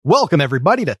Welcome,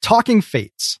 everybody, to Talking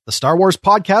Fates, the Star Wars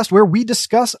podcast where we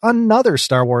discuss another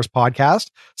Star Wars podcast,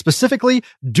 specifically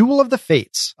Duel of the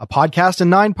Fates, a podcast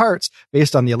in 9 parts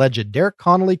based on the alleged Derek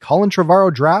Connolly, Colin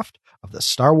Trevorrow draft of the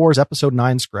Star Wars Episode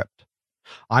 9 script.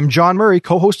 I'm John Murray,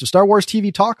 co-host of Star Wars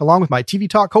TV Talk, along with my TV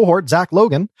Talk cohort, Zach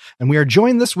Logan, and we are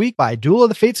joined this week by Duel of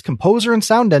the Fates composer and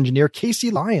sound engineer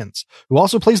Casey Lyons, who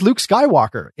also plays Luke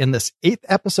Skywalker in this 8th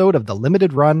episode of the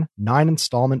limited run 9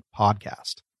 installment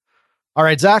podcast. All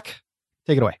right, Zach,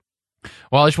 take it away.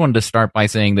 Well, I just wanted to start by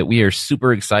saying that we are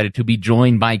super excited to be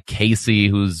joined by Casey,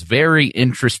 who's very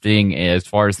interesting as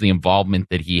far as the involvement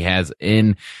that he has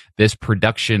in this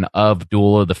production of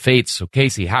Duel of the Fates. So,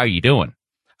 Casey, how are you doing?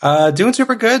 Doing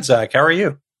super good, Zach. How are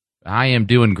you? I am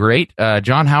doing great.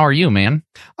 John, how are you, man?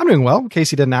 I'm doing well.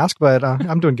 Casey didn't ask, but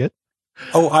I'm doing good.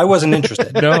 Oh, I wasn't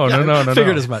interested. No.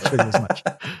 Figured as much.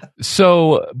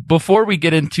 So, before we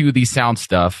get into the sound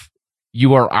stuff,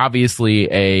 you are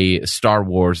obviously a Star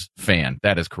Wars fan.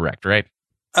 That is correct, right?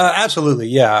 Absolutely,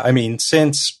 yeah. I mean,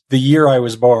 since the year I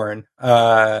was born,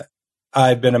 I've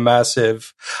been a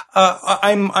massive.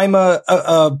 I'm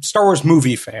a Star Wars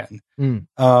movie fan, and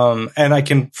I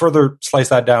can further slice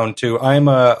that down too. I'm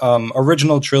a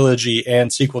original trilogy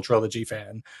and sequel trilogy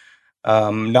fan.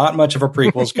 Not much of a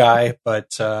prequels guy,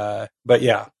 but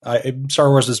yeah, Star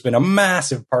Wars has been a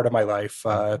massive part of my life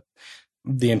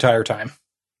the entire time.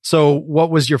 So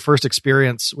what was your first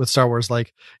experience with Star Wars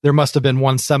like? There must have been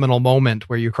one seminal moment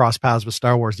where you crossed paths with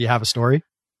Star Wars. Do you have a story?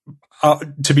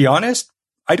 To be honest,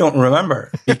 I don't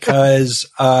remember because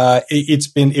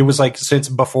it was like since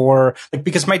before, like,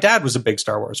 because my dad was a big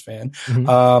Star Wars fan.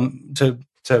 Mm-hmm.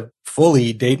 To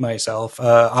fully date myself,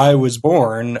 I was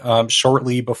born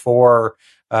shortly before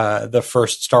the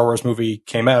first Star Wars movie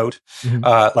came out,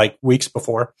 like weeks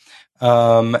before.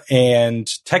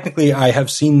 And technically I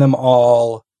have seen them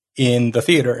all in the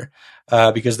theater,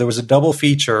 because there was a double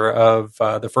feature of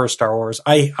the first Star Wars.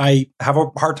 I have a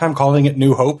hard time calling it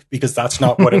New Hope because that's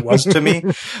not what it was to me.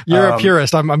 You're a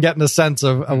purist. I'm getting a sense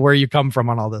of where you come from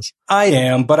on all this. I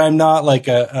am, but I'm not like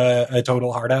a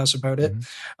total hard ass about it.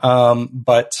 So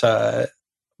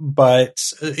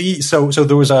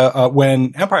there was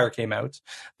when Empire came out,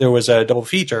 there was a double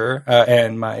feature,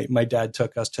 and my dad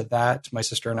took us to that, my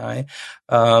sister and I.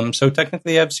 So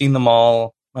technically I've seen them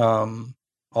all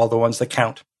the ones that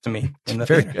count to me in the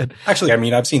Very theater. Good. Actually, I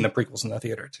mean, I've seen the prequels in the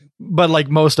theater too. But like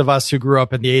most of us who grew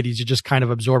up in the 80s, you just kind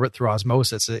of absorb it through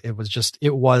osmosis. It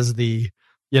was the,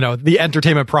 the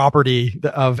entertainment property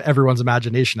of everyone's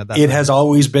imagination at that time. It has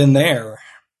always been there.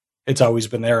 It's always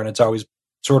been there, and it's always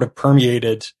sort of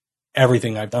permeated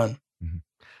everything I've done.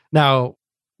 Now,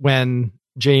 when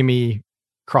Jamie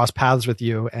crossed paths with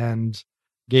you and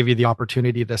gave you the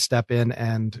opportunity to step in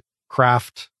and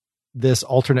craft this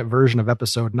alternate version of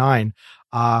Episode 9,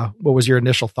 what was your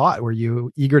initial thought? Were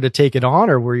you eager to take it on,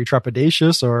 or were you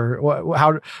trepidatious, or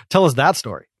how? Tell us that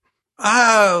story.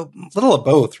 A little of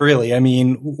both, really. I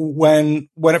mean, when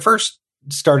it first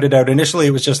started out, initially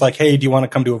it was just like, hey, do you want to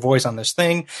come do a voice on this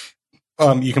thing?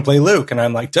 You can play Luke. And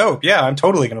I'm like, dope. Yeah, I'm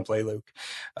totally going to play Luke.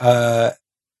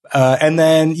 And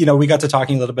then, we got to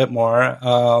talking a little bit more.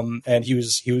 And he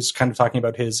was kind of talking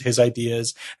about his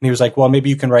ideas, and he was like, well, maybe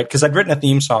you can write, cause I'd written a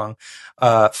theme song,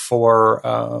 for,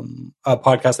 a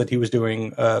podcast that he was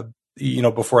doing,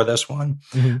 before this one.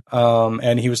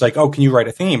 And he was like, oh, can you write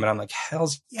a theme? And I'm like,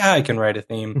 hells yeah, I can write a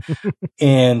theme.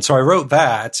 And so I wrote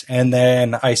that, and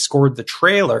then I scored the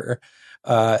trailer.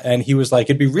 And he was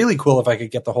like, it'd be really cool if I could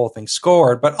get the whole thing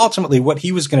scored. But ultimately what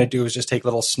he was going to do is just take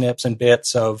little snips and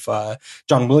bits of,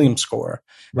 John Williams' score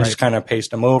and just kind of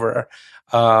paste them over.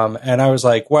 And I was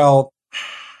like, well,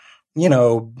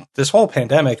 this whole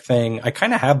pandemic thing, I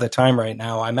kind of have the time right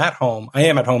now. I'm at home. I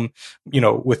am at home,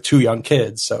 with 2 young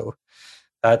kids. So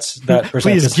that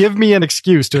Please give me an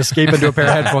excuse to escape into a pair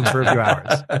of headphones for a few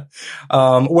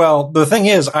hours. Well, the thing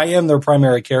is, I am their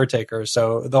primary caretaker,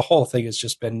 so the whole thing has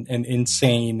just been an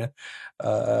insane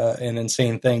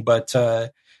thing. But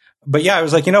yeah, I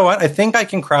was like, you know what? I think I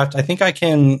can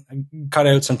cut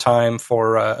out some time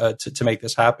for to make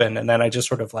this happen. And then I just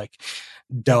sort of like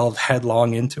delved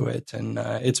headlong into it, and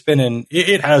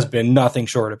it has been nothing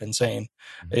short of insane.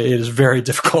 It is very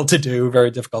difficult to do,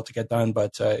 very difficult to get done,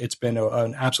 but it's been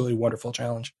an absolutely wonderful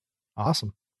challenge.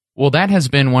 Awesome. Well, that has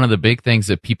been one of the big things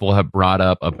that people have brought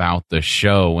up about the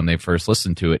show when they first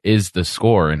listened to it, is the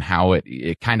score and how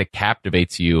it kind of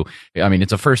captivates you. I mean,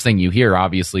 it's the first thing you hear,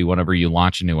 obviously, whenever you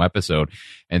launch a new episode.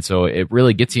 And so it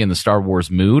really gets you in the Star Wars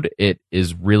mood. It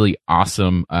is really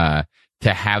awesome to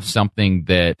have something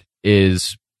that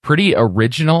is pretty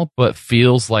original, but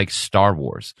feels like Star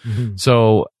Wars. Mm-hmm.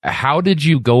 So how did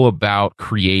you go about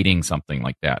creating something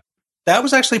like that? that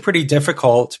was actually pretty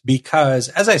difficult because,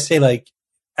 as I say, like,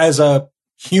 as a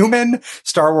human,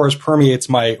 Star Wars permeates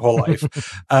my whole life.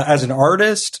 As an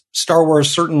artist, Star Wars,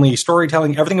 certainly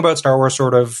storytelling, everything about Star Wars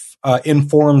sort of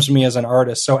informs me as an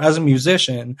artist. So as a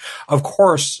musician, of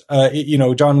course,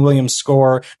 John Williams'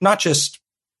 score, not just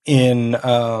in,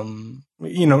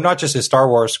 not just his Star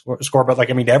Wars score, but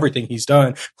like, I mean, everything he's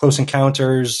done, Close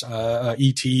Encounters,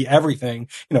 E.T., everything,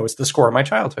 it's the score of my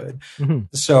childhood. Mm-hmm.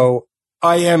 So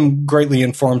I am greatly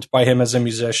informed by him as a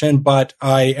musician, but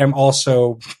I am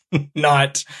also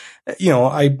not,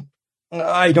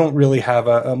 I don't really have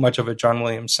a much of a John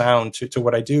Williams sound to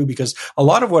what I do, because a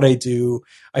lot of what I do,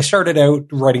 I started out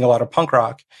writing a lot of punk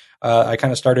rock. I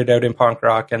kind of started out in punk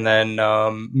rock and then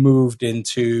moved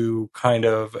into kind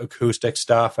of acoustic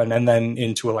stuff and then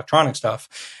into electronic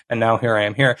stuff. And now here I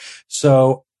am here.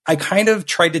 So I kind of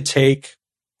tried to take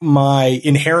my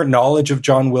inherent knowledge of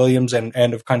John Williams and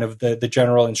of kind of the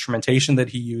general instrumentation that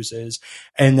he uses.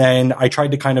 And then I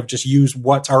tried to kind of just use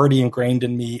what's already ingrained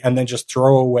in me and then just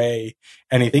throw away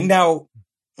anything. Now,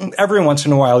 every once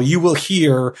in a while, you will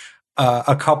hear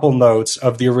a couple notes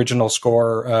of the original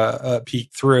score peek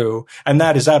through. And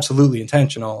that is absolutely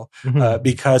intentional,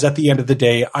 because at the end of the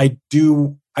day,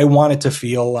 I want it to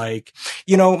feel like,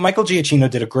 Michael Giacchino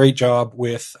did a great job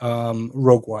with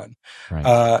Rogue One.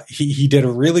 Right. He did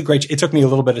a really great, it took me a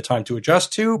little bit of time to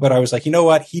adjust to, but I was like, you know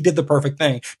what? He did the perfect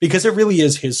thing, because it really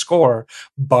is his score,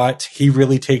 but he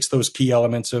really takes those key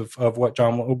elements of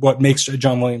what makes a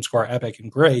John Williams score epic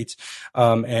and great,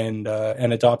 and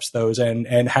adopts those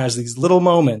and has these little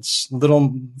moments,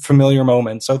 little familiar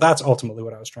moments. So that's ultimately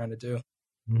what I was trying to do.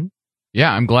 Mm-hmm.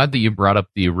 Yeah, I'm glad that you brought up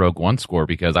the Rogue One score,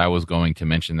 because I was going to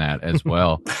mention that as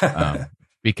well.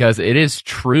 Because it is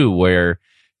true where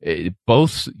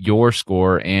both your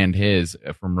score and his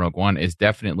from Rogue One is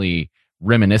definitely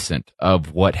reminiscent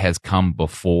of what has come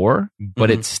before,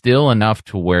 but it's still enough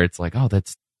to where it's like, oh,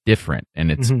 that's different.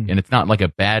 And it's not like a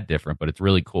bad different, but it's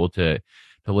really cool to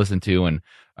listen to. And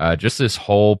just this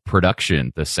whole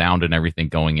production, the sound and everything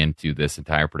going into this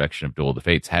entire production of Duel of the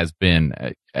Fates has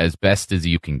been as best as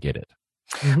you can get it.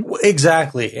 Mm-hmm.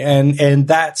 Exactly. And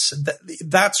that's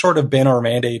sort of been our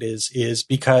mandate is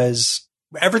because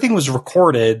everything was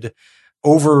recorded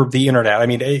over the internet. I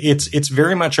mean, it's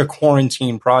very much a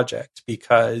quarantine project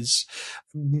because,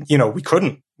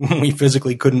 we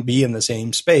physically couldn't be in the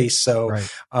same space. So, right.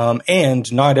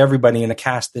 And not everybody in a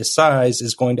cast this size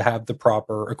is going to have the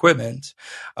proper equipment.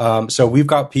 So we've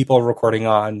got people recording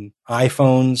on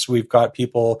iPhones. We've got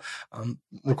people,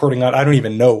 recording on, I don't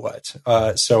even know what.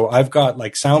 So I've got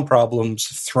like sound problems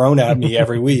thrown at me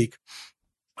every week.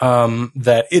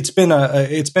 That it's been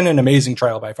an amazing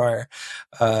trial by fire.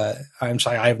 I'm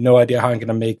sorry, I have no idea how I'm going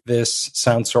to make this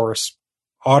sound source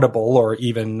audible or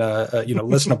even,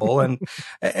 listenable,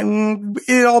 and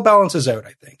it all balances out,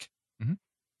 I think. Mm-hmm.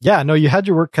 Yeah, no, you had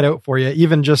your work cut out for you.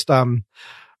 Even just,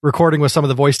 recording with some of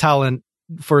the voice talent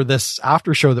for this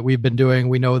after show that we've been doing.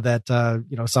 We know that,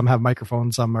 some have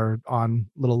microphones, some are on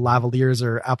little lavaliers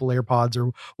or Apple AirPods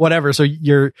or whatever. So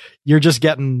you're just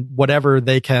getting whatever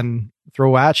they can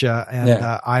throw at you. And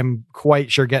I'm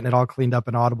quite sure getting it all cleaned up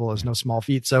and audible is no small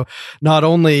feat. So not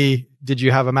only did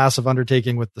you have a massive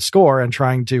undertaking with the score and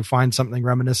trying to find something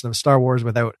reminiscent of Star Wars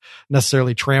without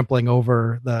necessarily trampling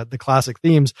over the classic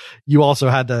themes, you also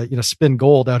had to, spin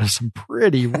gold out of some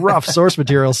pretty rough source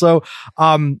material. So,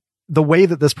 the way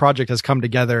that this project has come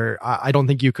together, I don't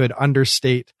think you could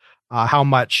understate how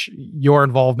much your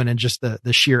involvement and just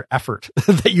the sheer effort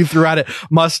that you threw at it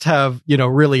must have,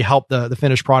 really helped the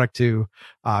finished product to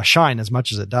shine as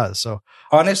much as it does. So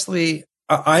honestly,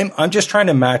 I'm just trying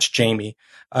to match Jamie.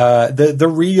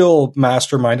 The real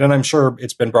mastermind, and I'm sure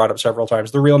it's been brought up several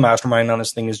times, the real mastermind on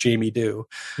this thing is Jamie Dew.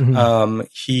 Mm-hmm.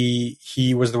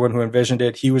 He was the one who envisioned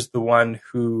it. He was the one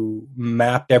who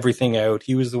mapped everything out.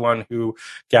 He was the one who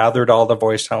gathered all the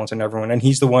voice talent and everyone. And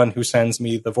he's the one who sends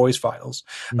me the voice files,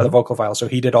 the vocal files. So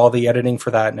he did all the editing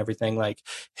for that and everything. Like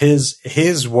his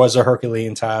was a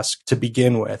Herculean task to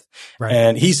begin with. Right.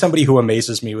 And he's somebody who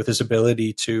amazes me with his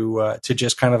ability to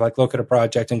just kind of like look at a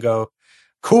project and go,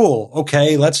 cool.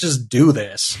 Okay. Let's just do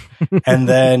this. And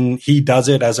then he does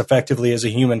it as effectively as a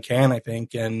human can, I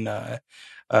think. And,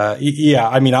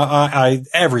 I mean, I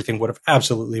everything would have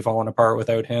absolutely fallen apart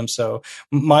without him. So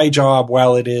my job,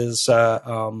 while it is,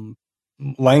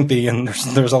 lengthy and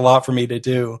there's a lot for me to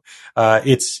do,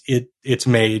 it's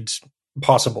made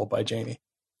possible by Jamie.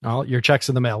 Well, your check's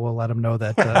in the mail. We'll let him know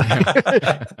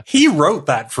that. He wrote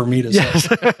that for me to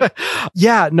say.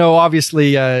 Yeah, no,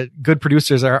 obviously, good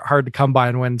producers are hard to come by.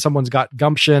 And when someone's got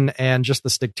gumption and just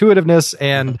the stick-to-itiveness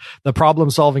and the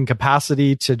problem-solving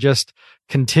capacity to just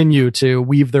continue to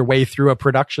weave their way through a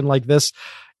production like this,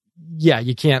 yeah,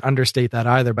 you can't understate that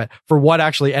either. But for what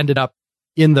actually ended up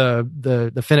in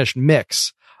the finished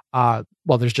mix,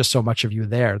 well, there's just so much of you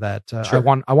there that Sure.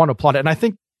 I want to applaud it. And I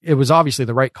think it was obviously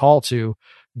the right call to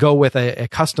go with a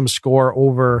custom score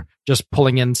over just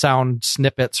pulling in sound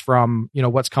snippets from,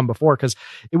 what's come before, because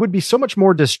it would be so much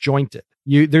more disjointed.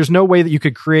 There's no way that you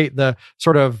could create the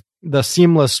sort of the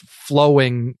seamless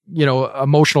flowing,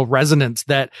 emotional resonance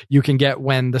that you can get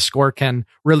when the score can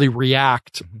really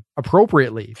react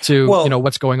appropriately to,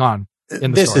 what's going on.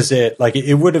 This story. Is it. Like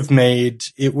originally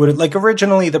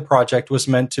the project was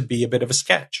meant to be a bit of a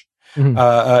sketch.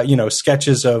 Mm-hmm.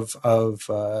 Sketches of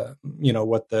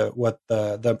what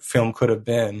the film could have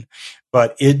been,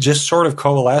 but it just sort of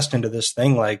coalesced into this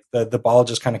thing. Like the ball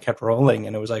just kind of kept rolling,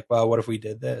 and it was like, well, what if we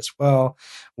did this? Well,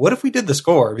 what if we did the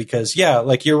score? Because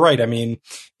like you're right. I mean,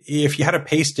 if you had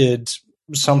pasted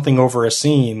something over a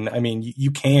scene, I mean,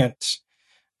 you can't.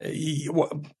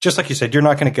 Just like you said, you're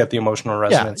not going to get the emotional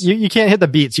resonance. Yeah, you can't hit the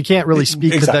beats. You can't really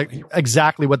speak exactly.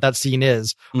 exactly what that scene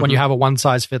is when you have a one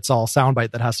size fits all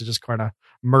soundbite that has to just kind of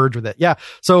merge with it. Yeah.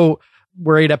 So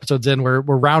we're 8 episodes in. We're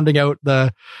rounding out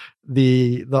the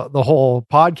whole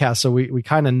podcast, so we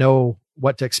kind of know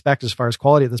what to expect as far as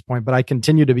quality at this point. But I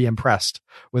continue to be impressed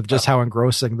with just how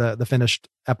engrossing the finished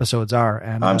episodes are.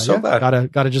 And I'm so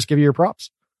glad. Gotta just give you your props.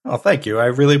 Oh, thank you. I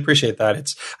really appreciate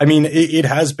that. It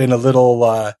has been a little,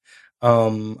 I've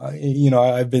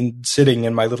been sitting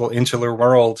in my little insular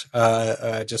world,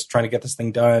 just trying to get this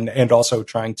thing done, and also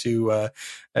trying to,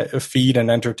 feed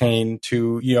and entertain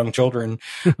 2 young children,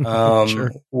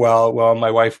 Sure. while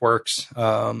my wife works.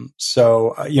 I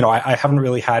haven't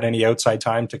really had any outside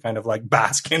time to kind of like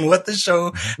bask in what the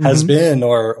show has been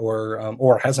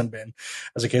or hasn't been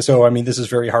as a case. So, I mean, this is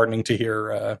very heartening to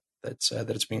hear, that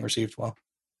it's being received well.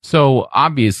 So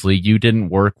obviously you didn't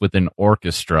work with an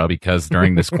orchestra because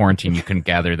during this quarantine you couldn't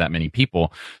gather that many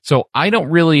people. So I'm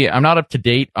not up to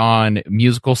date on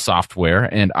musical software,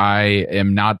 and I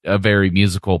am not a very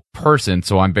musical person,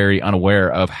 so I'm very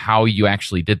unaware of how you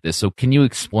actually did this. So can you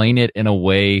explain it in a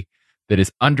way that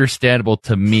is understandable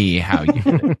to me how you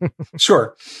did it?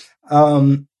 Sure.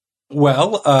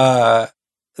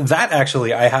 That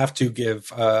actually, I have to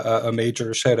give a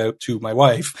major shout out to my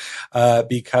wife,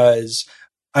 because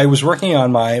I was working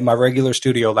on my regular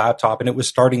studio laptop, and it was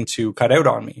starting to cut out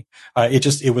on me.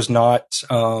 It was not,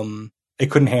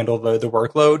 it couldn't handle the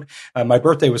workload. My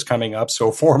birthday was coming up. So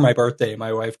for my birthday,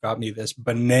 my wife got me this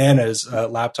bananas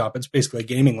laptop. It's basically a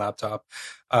gaming laptop.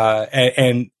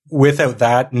 And without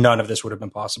that, none of this would have been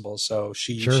possible. So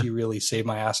she really saved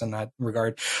my ass in that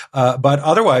regard. But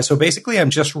otherwise, so basically I'm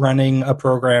just running a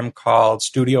program called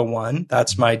Studio One.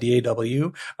 That's my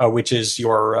DAW, which is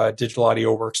your digital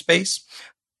audio workspace.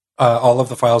 All of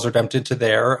the files are dumped into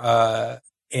there.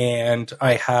 And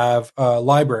I have a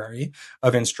library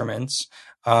of instruments,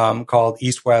 called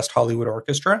East West Hollywood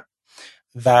Orchestra.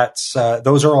 Those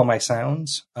are all my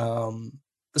sounds.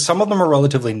 Some of them are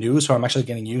relatively new, so I'm actually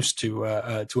getting used to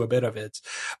a bit of it.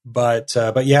 But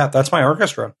yeah, that's my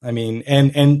orchestra. I mean,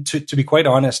 and to be quite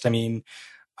honest, I mean,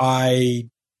 I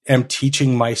am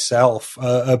teaching myself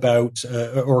about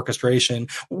orchestration.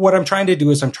 What I'm trying to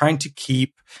do is I'm trying to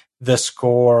keep the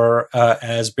score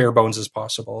as bare bones as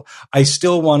possible. I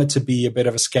still want it to be a bit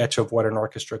of a sketch of what an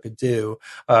orchestra could do,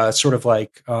 sort of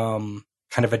like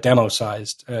kind of a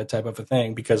demo-sized type of a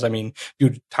thing, because I mean,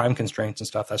 due to time constraints and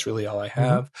stuff, that's really all I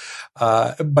have.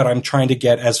 But I'm trying to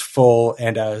get as full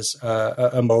and as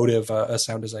emotive a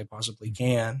sound as I possibly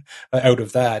can out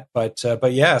of that. But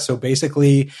yeah, so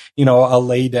basically, I'll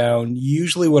lay down.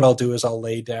 Usually, what I'll do is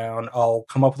I'll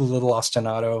come up with a little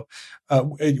ostinato,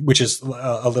 which is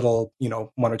a little, 1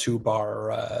 or 2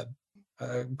 bar.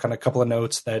 Kind of couple of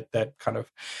notes that kind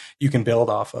of you can build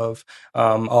off of.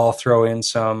 I'll throw in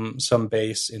some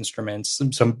bass instruments,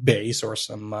 some bass or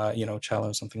some,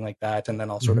 cello, something like that. And then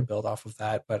I'll sort of build off of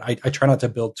that. But I try not to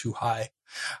build too high.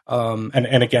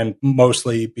 And again,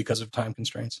 mostly because of time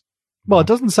constraints. Well, it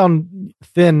doesn't sound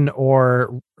thin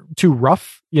or too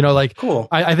rough, cool.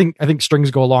 I think strings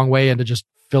go a long way into just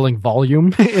filling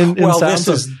volume in sound.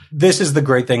 This is the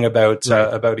great thing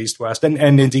about East West,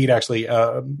 and indeed actually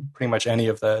pretty much any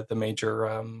of the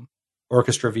major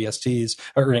orchestra VSTs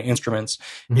or instruments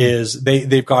is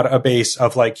they've got a bass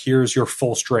of like, here's your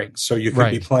full strings. So you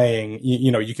could be playing,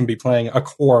 you can be playing a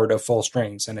chord of full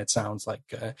strings and it sounds like,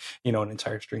 an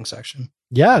entire string section.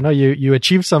 Yeah, no, you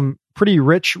achieved some pretty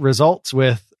rich results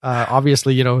with,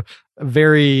 obviously,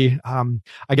 very,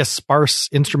 I guess, sparse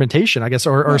instrumentation, I guess,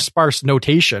 or sparse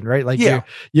notation, right? Like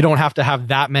you don't have to have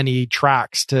that many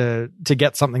tracks to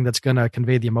get something that's going to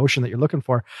convey the emotion that you're looking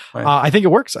for. Right. I think it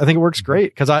works. I think it works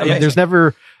great because there's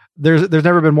never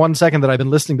been 1 second that I've been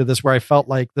listening to this where I felt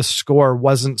like the score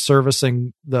wasn't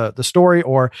servicing the story,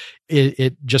 or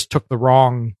it just took the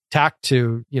wrong tack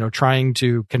to, trying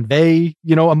to convey,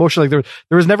 emotion. Like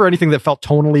there was never anything that felt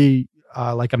tonally,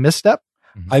 like a misstep.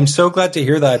 I'm so glad to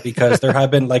hear that because there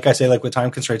have been, like I say, like with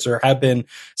time constraints, there have been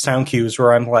sound cues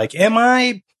where I'm like, am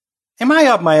I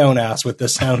up my own ass with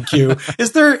this sound cue?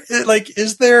 Is there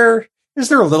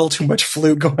a little too much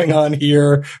flute going on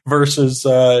here versus,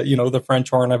 the French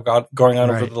horn I've got going on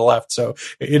over to the left. So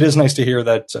it is nice to hear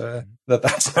that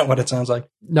that's not what it sounds like.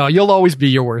 No, you'll always be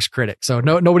your worst critic. So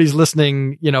nobody's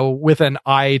listening, with an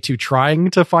eye to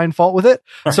trying to find fault with it.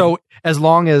 So as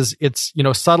long as it's,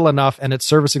 subtle enough and it's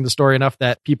servicing the story enough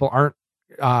that people aren't,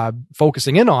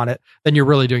 focusing in on it, then you're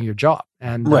really doing your job.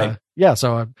 And,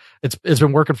 so it's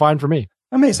been working fine for me.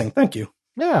 Amazing. Thank you.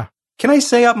 Yeah. Can I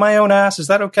say up my own ass? Is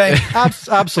that okay?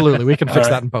 Absolutely. We can fix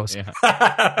that in post. Yeah.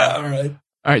 All right.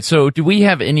 All right. So do we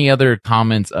have any other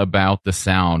comments about the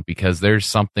sound? Because there's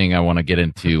something I want to get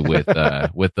into with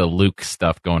the Luke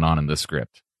stuff going on in the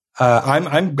script.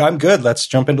 I'm good. Let's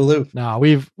jump into Luke. No,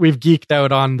 we've geeked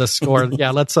out on the score.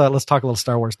 Yeah. Let's talk a little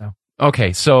Star Wars now.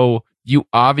 Okay. So you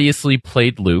obviously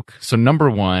played Luke. So number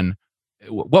one,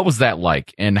 what was that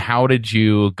like? And how did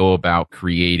you go about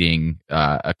creating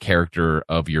a character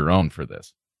of your own for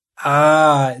this?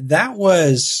 That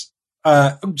was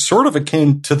sort of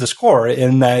akin to the score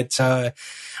in that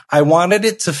I wanted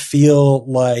it to feel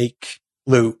like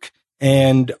Luke.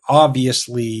 And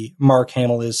obviously Mark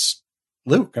Hamill is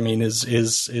Luke. I mean,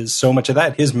 is so much of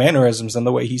that. His mannerisms and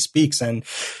the way he speaks and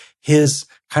his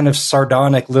kind of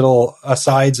sardonic little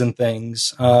asides and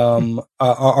things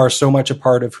are so much a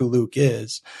part of who Luke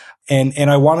is.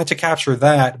 And I wanted to capture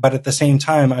that, but at the same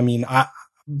time, I mean,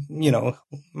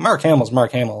 Mark Hamill's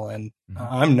Mark Hamill and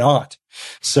I'm not.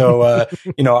 So,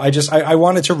 I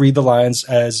wanted to read the lines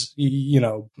as,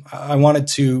 I wanted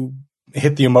to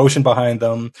hit the emotion behind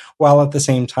them while at the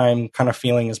same time kind of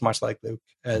feeling as much like Luke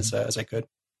as I could.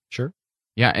 Sure.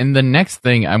 Yeah. And the next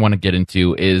thing I want to get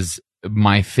into is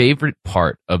my favorite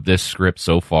part of this script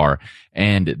so far,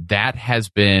 and that has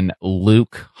been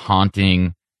Luke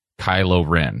haunting Kylo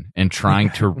Ren and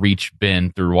trying to reach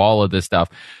Ben through all of this stuff.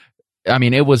 I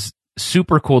mean, it was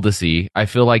super cool to see. I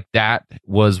feel like that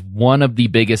was one of the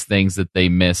biggest things that they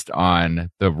missed on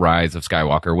The Rise of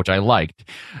Skywalker, which I liked.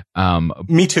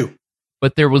 Me too.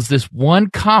 But there was this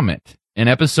one comment in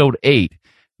episode 8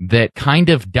 that kind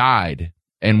of died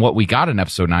and what we got in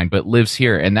episode 9, but lives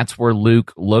here. And that's where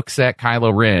Luke looks at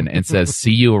Kylo Ren and says,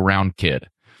 "See you around, kid."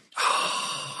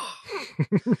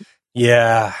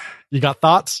 Yeah. You got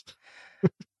thoughts?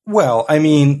 Well, I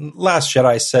mean, Last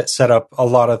Jedi set up a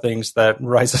lot of things that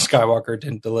Rise of Skywalker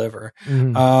didn't deliver.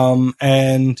 Mm-hmm.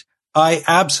 And I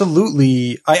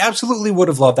absolutely would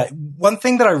have loved that. One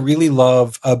thing that I really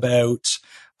love about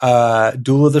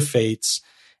Duel of the Fates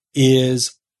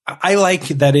is I like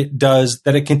that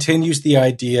it continues the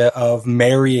idea of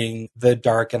marrying the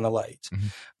dark and the light.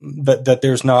 Mm-hmm. That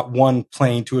there's not one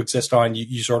plane to exist on.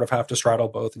 You sort of have to straddle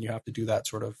both, and you have to do that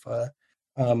sort of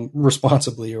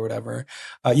responsibly or whatever.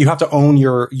 You have to own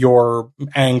your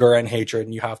anger and hatred,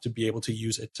 and you have to be able to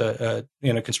use it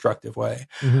in a constructive way.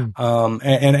 Mm-hmm.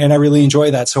 And I really enjoy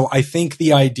that. So I think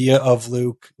the idea of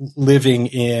Luke living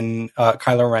in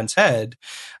Kylo Ren's head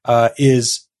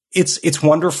is it's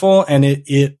wonderful, and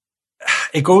it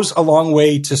goes a long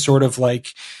way to sort of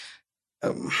like.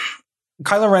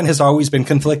 Kylo Ren has always been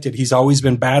conflicted. He's always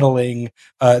been battling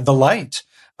the light.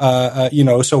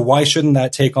 So why shouldn't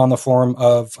that take on the form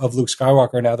of Luke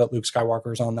Skywalker now that Luke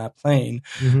Skywalker is on that plane?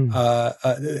 Mm-hmm.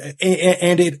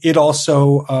 And it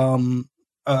also,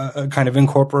 kind of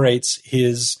incorporates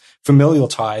his familial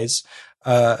ties.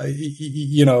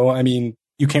 I mean,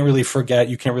 you can't really forget,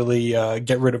 you can't really,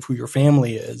 get rid of who your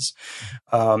family is.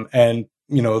 And,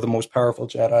 the most powerful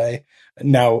Jedi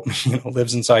now,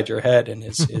 lives inside your head and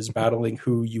is battling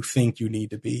who you think you need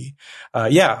to be.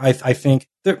 I think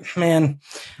that, man,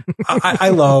 I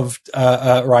loved,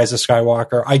 Rise of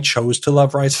Skywalker. I chose to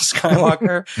love Rise of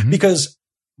Skywalker because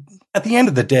at the end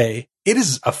of the day, it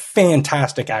is a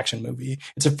fantastic action movie.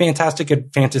 It's a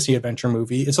fantastic fantasy adventure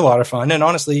movie. It's a lot of fun. And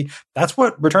honestly, that's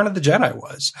what Return of the Jedi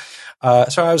was.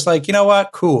 So I was like, you know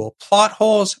what? Cool. Plot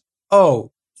holes.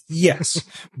 Oh, yes.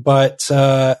 But,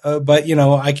 you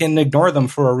know, I can ignore them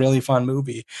for a really fun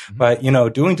movie. Mm-hmm. But, you know,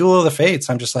 doing Duel of the Fates,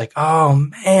 I'm just like, oh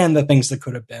man, the things that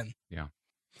could have been. Yeah.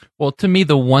 Well, to me,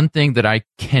 the one thing that I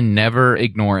can never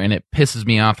ignore, and it pisses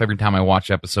me off every time I watch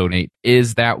episode 8,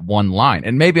 is that one line.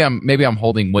 And maybe I'm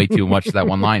holding way too much to that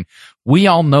one line. We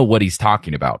all know what he's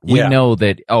talking about. We know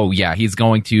that, oh yeah, he's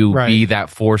going to be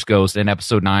that Force ghost in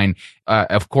episode 9.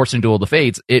 Of course, in Duel of the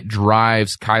Fates, it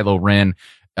drives Kylo Ren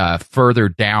further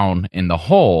down in the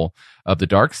hole of the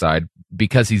dark side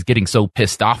because he's getting so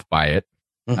pissed off by it.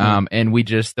 Mm-hmm. And we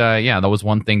just, that was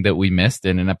one thing that we missed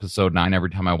in episode 9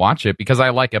 every time I watch it, because I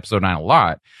like episode 9 a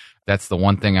lot. That's the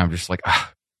one thing I'm just like,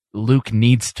 Luke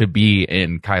needs to be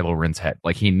in Kylo Ren's head.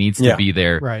 Like, he needs to be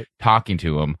there talking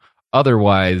to him.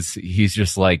 Otherwise, he's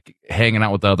just like hanging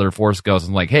out with the other Force ghosts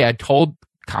and like, hey, I told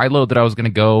Kylo that I was going to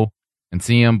go and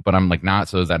see him, but I'm like, not.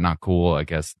 So is that not cool? I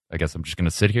guess I'm just going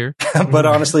to sit here. But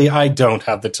honestly, I don't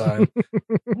have the time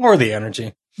or the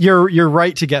energy. You're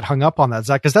right to get hung up on that,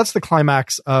 Zach, because that's the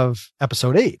climax of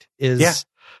episode 8 is,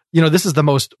 you know, this is the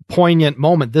most poignant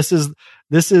moment. This is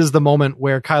the moment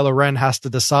where Kylo Ren has to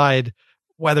decide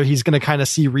whether he's going to kind of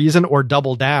see reason or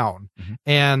double down. Mm-hmm.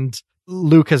 And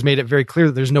Luke has made it very clear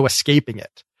that there's no escaping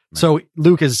it. Right. So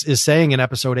Luke is saying in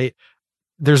episode 8,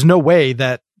 there's no way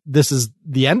that this is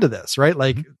the end of this, right?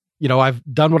 Like, you know, I've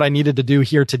done what I needed to do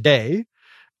here today,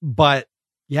 but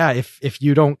yeah, if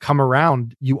you don't come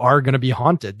around, you are going to be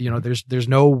haunted. You know, there's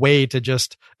no way to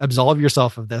just absolve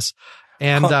yourself of this.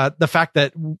 And the fact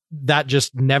that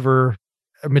just never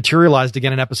materialized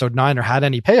again in episode 9 or had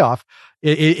any payoff,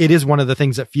 it is one of the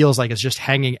things that feels like it's just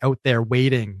hanging out there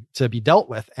waiting to be dealt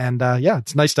with. And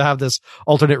it's nice to have this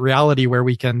alternate reality where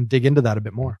we can dig into that a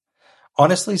bit more.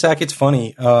 Honestly, Zach, it's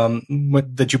funny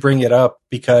that you bring it up,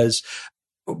 because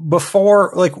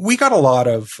before, like, we got a lot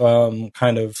of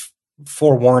kind of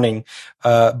forewarning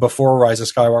before Rise of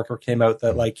Skywalker came out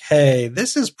that, like, hey,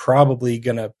 this is probably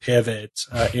gonna pivot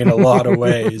in a lot of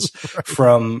ways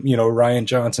from, you know, Rian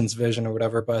Johnson's vision or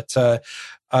whatever. But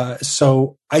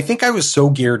so I think I was so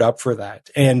geared up for that.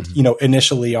 And, you know,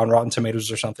 initially on Rotten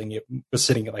Tomatoes or something, it was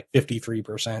sitting at like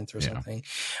 53% or something.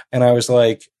 And I was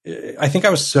like, I think I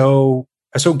was so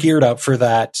geared up for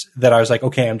that I was like,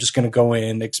 okay, I'm just going to go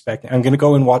in I'm going to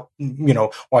go in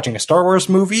watching a Star Wars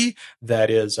movie that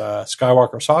is a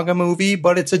Skywalker Saga movie,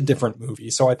 but it's a different movie.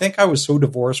 So I think I was so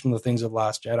divorced from the things of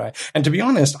Last Jedi. And to be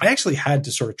honest, I actually had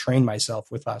to sort of train myself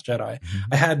with Last Jedi. Mm-hmm.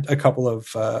 I had a couple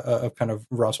of kind of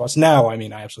rough spots. Now, I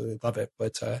mean, I absolutely love it,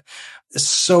 but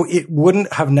so it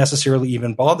wouldn't have necessarily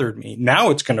even bothered me. Now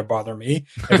it's going to bother me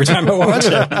every time I watch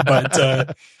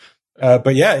it.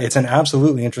 But yeah, it's an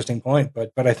absolutely interesting point.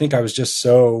 But I think I was just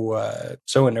so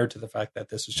inert to the fact that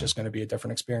this is just going to be a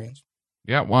different experience.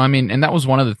 Yeah, well, I mean, and that was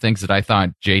one of the things that I thought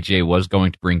JJ was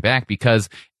going to bring back, because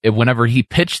whenever he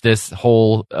pitched this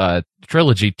whole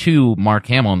trilogy to Mark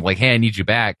Hamill, like, hey, I need you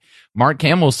back, Mark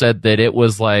Hamill said that it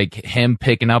was like him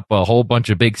picking up a whole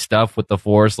bunch of big stuff with the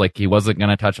Force, like he wasn't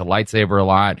going to touch a lightsaber a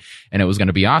lot, and it was going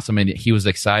to be awesome, and he was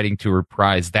exciting to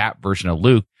reprise that version of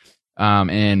Luke.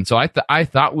 And so I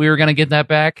thought we were going to get that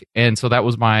back. And so that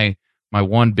was my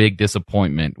one big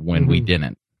disappointment when we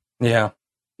didn't. Yeah.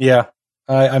 Yeah.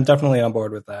 I'm definitely on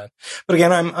board with that. But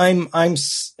again, I'm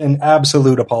an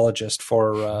absolute apologist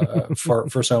for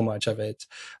so much of it.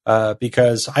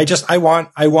 Because I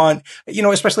want, you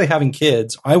know, especially having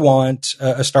kids, I want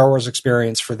a Star Wars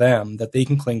experience for them that they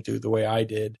can cling to the way I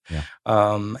did. Yeah.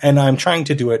 And I'm trying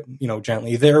to do it, you know,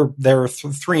 gently. They're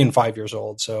 3 and 5 years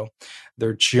old. So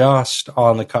they're just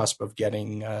on the cusp of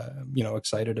getting, you know,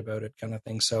 excited about it, kind of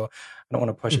thing. So I don't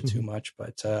want to push it too much,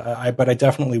 but I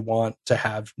definitely want to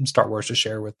have Star Wars to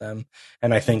share with them.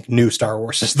 And I think new Star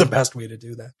Wars is the best way to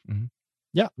do that. Mm-hmm.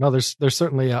 Yeah, no, there's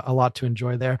certainly a lot to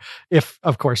enjoy there. If,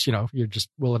 of course, you know, you're just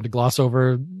willing to gloss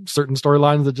over certain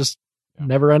storylines that just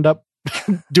never end up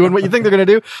doing what you think they're going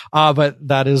to do. But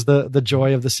that is the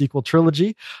joy of the sequel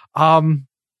trilogy.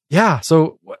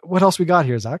 So what else we got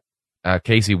here, Zach?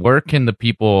 Casey, where can the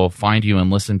people find you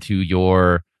and listen to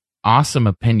your awesome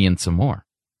opinion some more?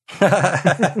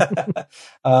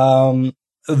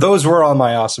 those were all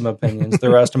my awesome opinions. The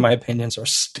rest of my opinions are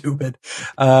stupid.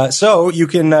 So you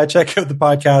can check out the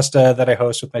podcast that I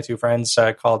host with my two friends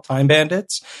called Time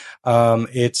Bandits.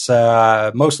 It's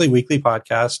mostly weekly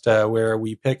podcast where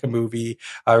we pick a movie.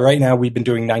 Right now we've been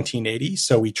doing 1980,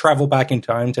 so we travel back in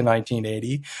time to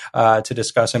 1980 to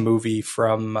discuss a movie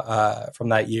from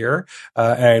that year,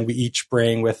 and we each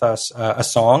bring with us a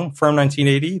song from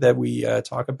 1980 that we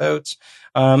talk about.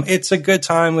 It's a good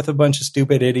time with a bunch of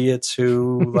stupid idiots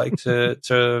who like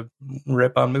to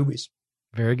rip on movies.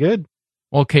 Very good.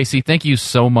 Well, Casey, thank you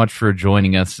so much for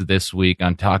joining us this week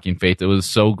on Talking Faith. It was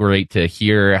so great to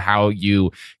hear how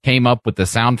you came up with the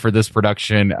sound for this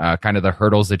production, kind of the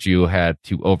hurdles that you had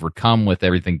to overcome with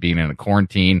everything being in a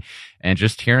quarantine, and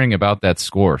just hearing about that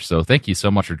score. So thank you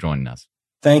so much for joining us.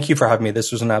 Thank you for having me.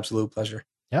 This was an absolute pleasure.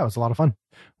 Yeah, it was a lot of fun.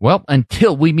 Well,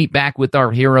 until we meet back with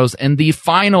our heroes in the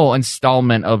final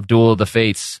installment of Duel of the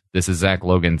Fates, this is Zach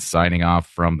Logan signing off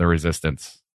from The Resistance.